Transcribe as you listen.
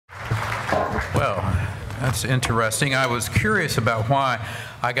Well, that's interesting. I was curious about why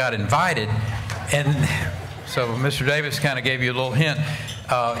I got invited, and so Mr. Davis kind of gave you a little hint.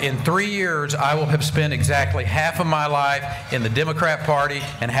 In 3 years, I will have spent exactly half of my life in the Democrat Party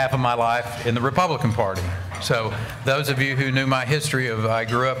and half of my life in the Republican Party. So those of you who knew my history of, I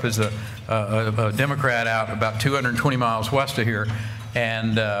grew up as a Democrat out about 220 miles west of here.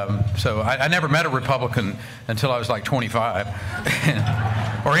 And so I never met a Republican until I was like 25,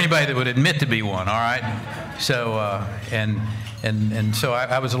 or anybody that would admit to be one, all right? So, and so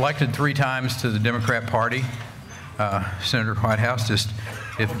I was elected 3 times to the Democrat Party, Senator Whitehouse. Just,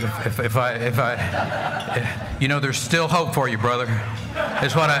 if I, you know, there's still hope for you, brother.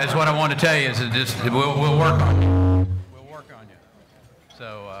 That's what I want to tell you, is that just, we'll work on you. We'll work on you.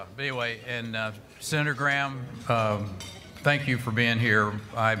 So, but anyway, and Senator Graham, thank you for being here.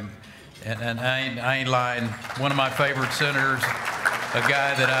 I ain't lying. One of my favorite senators, a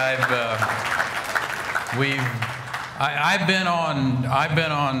guy that I've been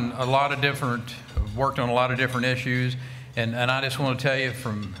on a lot of different, worked on a lot of different issues, and I just want to tell you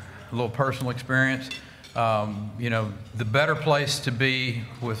from a little personal experience, you know, the better place to be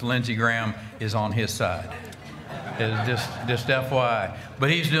with Lindsey Graham is on his side. Just FYI.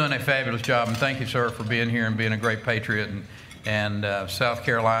 But he's doing a fabulous job, and thank you, sir, for being here and being a great patriot. And South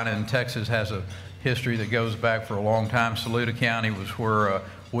Carolina and Texas has a history that goes back for a long time. Saluda County was where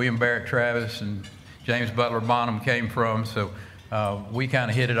William Barrett Travis and James Butler Bonham came from, so we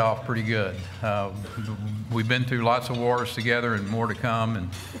kind of hit it off pretty good. We've been through lots of wars together and more to come.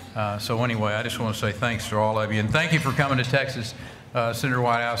 And so anyway, I just want to say thanks to all of you. And thank you for coming to Texas. Senator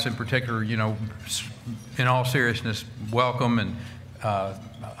Whitehouse in particular, you know, in all seriousness, welcome, and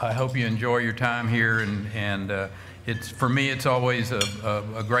I hope you enjoy your time here. And it's, for me, it's always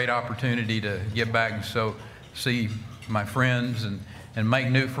a great opportunity to get back and so see my friends and make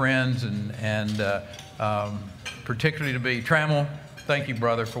new friends, and particularly to be Trammell. Thank you,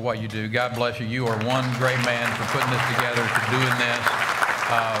 brother, for what you do. God bless you. You are one great man for putting this together, for doing this.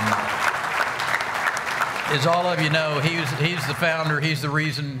 As all of you know, he's the founder. He's the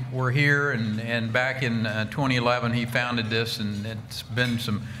reason we're here. And back in 2011, he founded this, and it's been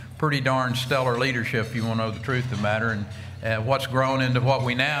some pretty darn stellar leadership, if you want to know the truth of the matter. And what's grown into what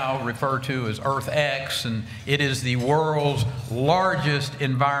we now refer to as EarthX, and it is the world's largest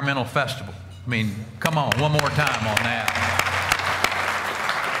environmental festival. I mean, come on, one more time on that.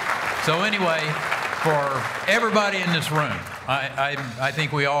 So anyway, for everybody in this room, I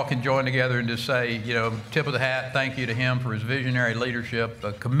think we all can join together and just say, you know, tip of the hat, thank you to him for his visionary leadership,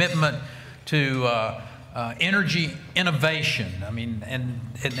 a commitment to energy innovation. I mean,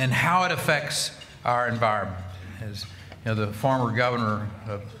 and how it affects our environment. As you know, the former governor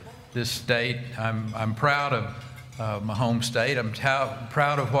of this state, I'm proud of my home state. I'm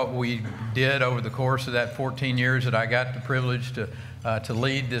proud of what we did over the course of that 14 years that I got the privilege to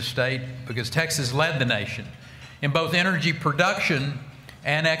lead this state, because Texas led the nation in both energy production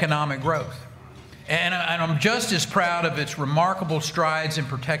and economic growth. And I'm just as proud of its remarkable strides in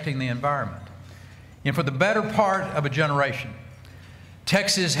protecting the environment. And for the better part of a generation,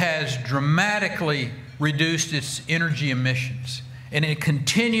 Texas has dramatically reduced its energy emissions, and it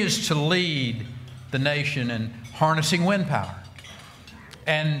continues to lead the nation in harnessing wind power.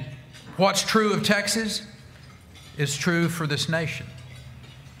 And what's true of Texas is true for this nation.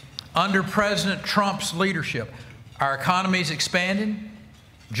 Under President Trump's leadership, our economy is expanding,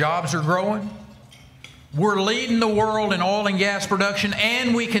 jobs are growing, we're leading the world in oil and gas production,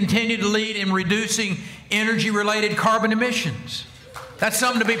 and we continue to lead in reducing energy-related carbon emissions. That's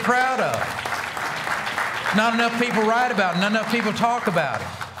something to be proud of. Not enough people write about it, not enough people talk about it.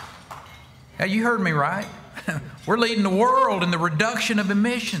 Now, you heard me right. We're leading the world in the reduction of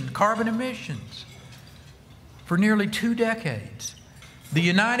emissions, carbon emissions. For nearly 2 decades, the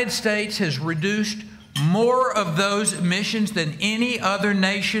United States has reduced more of those emissions than any other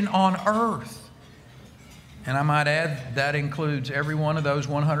nation on earth. And I might add, that includes every one of those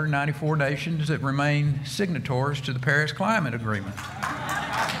 194 nations that remain signatories to the Paris Climate Agreement.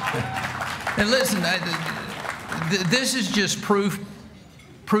 And listen, this is just proof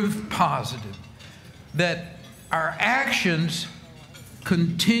positive that our actions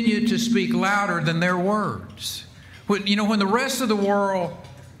continue to speak louder than their words. When the rest of the world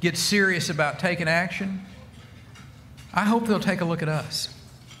gets serious about taking action, I hope they'll take a look at us.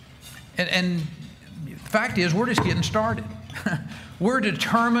 And the fact is, we're just getting started. We're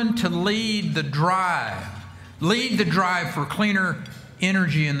determined to lead the drive for cleaner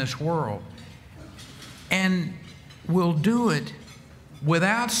energy in this world. And we'll do it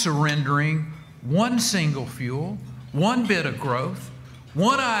without surrendering one single fuel, one bit of growth,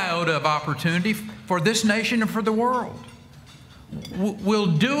 one iota of opportunity for this nation and for the world.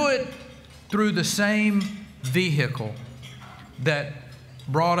 We'll do it through the same vehicle that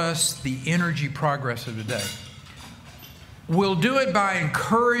brought us the energy progress of today. We'll do it by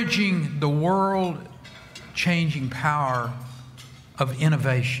encouraging the world-changing power of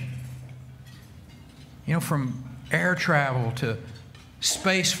innovation. You know, from air travel to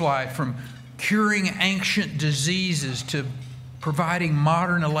space flight, from curing ancient diseases to providing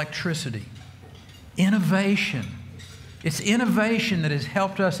modern electricity. Innovation. It's innovation that has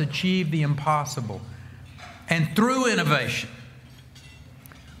helped us achieve the impossible. And through innovation,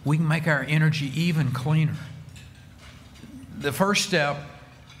 we can make our energy even cleaner. The first step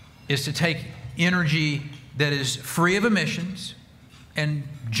is to take energy that is free of emissions and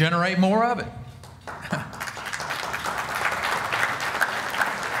generate more of it.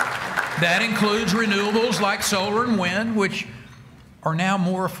 That includes renewables like solar and wind, which are now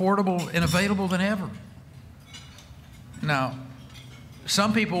more affordable and available than ever. Now,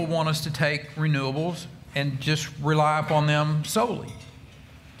 some people want us to take renewables and just rely upon them solely.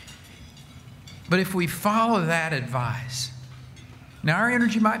 But if we follow that advice, now our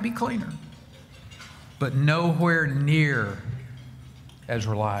energy might be cleaner, but nowhere near as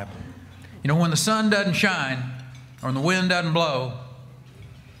reliable. You know, when the sun doesn't shine or the wind doesn't blow,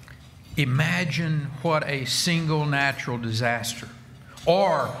 imagine what a single natural disaster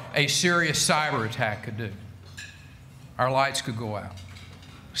or a serious cyber attack could do. Our lights could go out,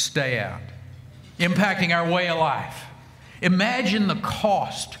 stay out, impacting our way of life. Imagine the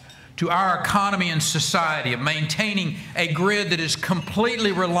cost to our economy and society of maintaining a grid that is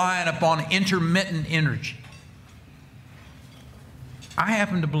completely reliant upon intermittent energy. I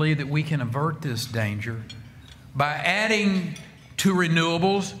happen to believe that we can avert this danger by adding to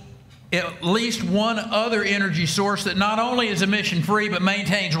renewables at least one other energy source that not only is emission-free but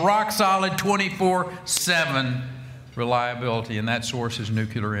maintains rock-solid 24/7 reliability, and that source is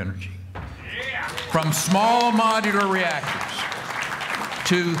nuclear energy. From small modular reactors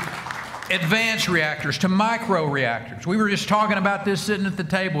to advanced reactors to micro reactors. We were just talking about this sitting at the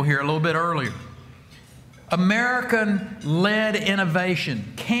table here a little bit earlier. American-led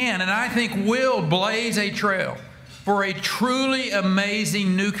innovation can, and I think will, blaze a trail for a truly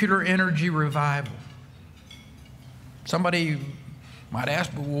amazing nuclear energy revival. Somebody might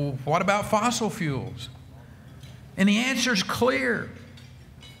ask, well, what about fossil fuels? And the answer is clear.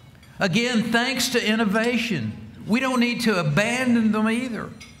 Again, thanks to innovation, we don't need to abandon them either.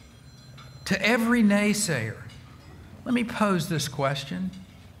 To every naysayer, let me pose this question.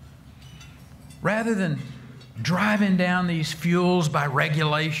 Rather than driving down these fuels by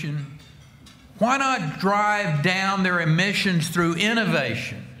regulation, why not drive down their emissions through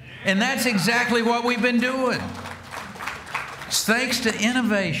innovation? And that's exactly what we've been doing. Thanks to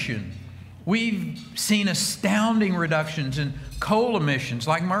innovation, we've seen astounding reductions in coal emissions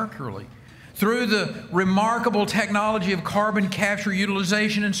like mercury through the remarkable technology of carbon capture,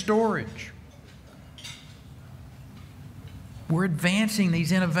 utilization, and storage. We're advancing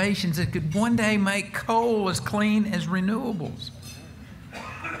these innovations that could one day make coal as clean as renewables.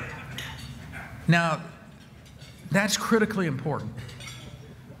 Now, that's critically important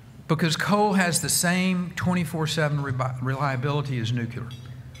because coal has the same 24/7 reliability as nuclear.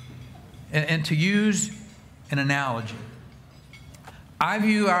 And to use an analogy, I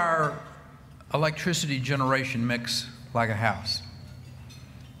view our electricity generation mix like a house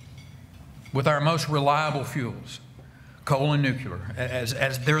with our most reliable fuels, coal and nuclear,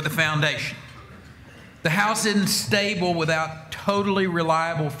 as they're the foundation. The house isn't stable without totally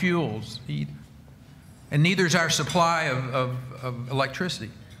reliable fuels either. And neither is our supply of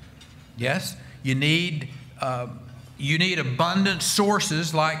electricity. Yes, you need abundant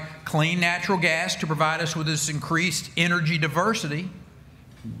sources like clean natural gas to provide us with this increased energy diversity.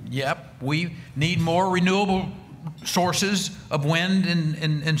 Yep, we need more renewable sources of wind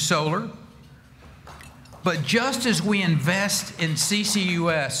and solar. But just as we invest in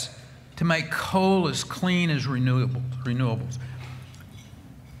CCUS to make coal as clean as renewables,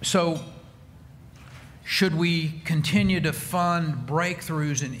 so should we continue to fund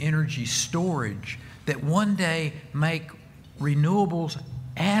breakthroughs in energy storage that one day make renewables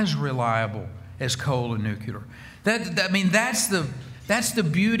as reliable as coal and nuclear? That's the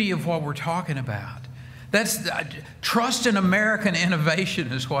beauty of what we're talking about. Trust in American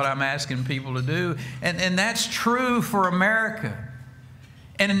innovation is what I'm asking people to do. And that's true for America.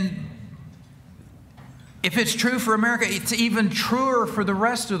 And if it's true for America, it's even truer for the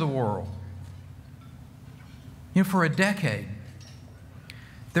rest of the world. You know, for a decade,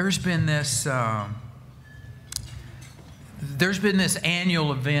 there's been this there's been this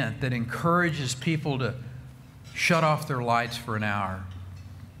annual event that encourages people to shut off their lights for an hour.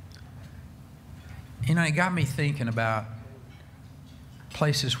 You know, it got me thinking about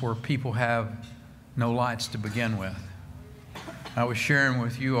places where people have no lights to begin with. I was sharing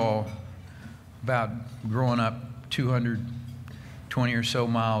with you all about growing up 220 or so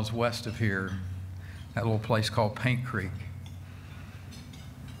miles west of here, that little place called Paint Creek.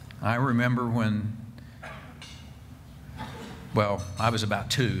 I remember when, well, I was about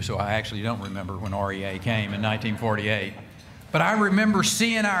 2, so I actually don't remember when REA came in 1948. But I remember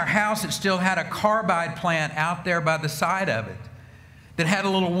seeing our house that still had a carbide plant out there by the side of it, that had a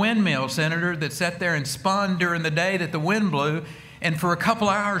little windmill, Senator, that sat there and spun during the day that the wind blew, and for a couple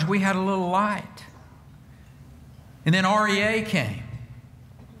hours we had a little light. And then REA came.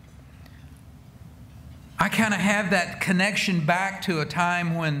 I kind of have that connection back to a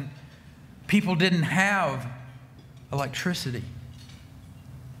time when people didn't have electricity.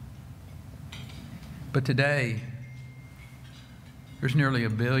 But today, there's nearly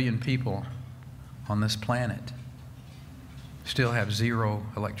 1 billion people on this planet still have zero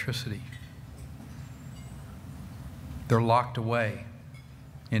electricity. They're locked away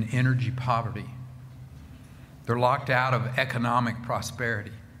in energy poverty. They're locked out of economic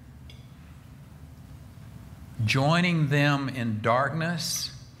prosperity. Joining them in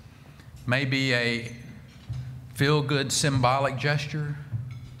darkness may be a feel-good symbolic gesture,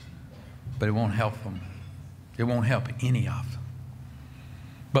 but it won't help them. It won't help any of them.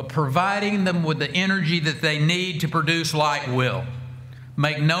 But providing them with the energy that they need to produce light will.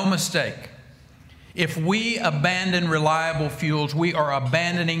 Make no mistake, if we abandon reliable fuels, we are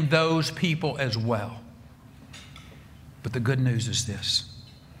abandoning those people as well. But the good news is this: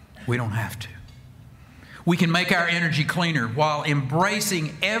 we don't have to. We can make our energy cleaner while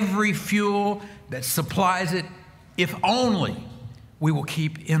embracing every fuel that supplies it, if only we will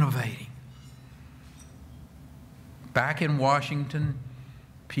keep innovating. Back in Washington,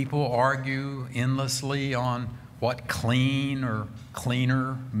 people argue endlessly on what clean or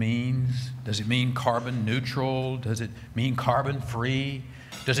cleaner means. Does it mean carbon neutral? Does it mean carbon free?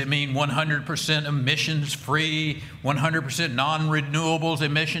 Does it mean 100% emissions free, 100% non-renewables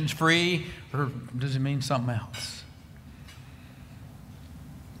emissions free, or does it mean something else?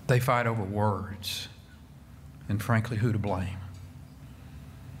 They fight over words, and frankly, who to blame?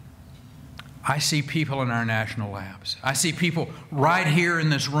 I see people in our national labs. I see people right here in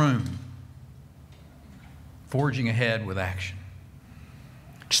this room forging ahead with action.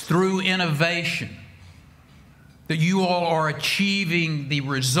 It's through innovation that you all are achieving the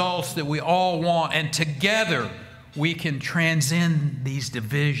results that we all want, and together we can transcend these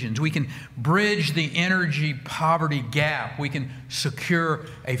divisions. We can bridge the energy poverty gap. We can secure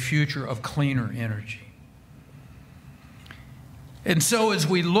a future of cleaner energy. And so as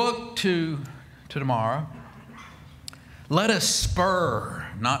we look to tomorrow, let us spur,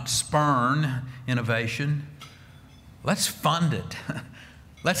 not spurn, innovation. Let's fund it.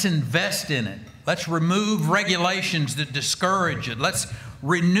 Let's invest in it. Let's remove regulations that discourage it. Let's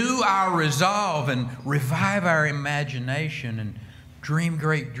renew our resolve and revive our imagination and dream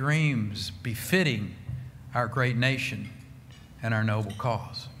great dreams befitting our great nation and our noble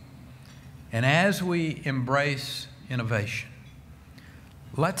cause. And as we embrace innovation,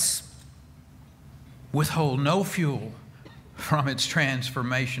 let's withhold no fuel from its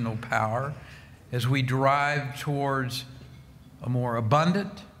transformational power as we drive towards a more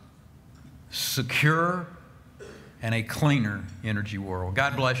abundant, secure, and a cleaner energy world.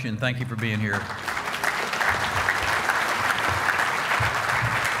 God bless you, and thank you for being here.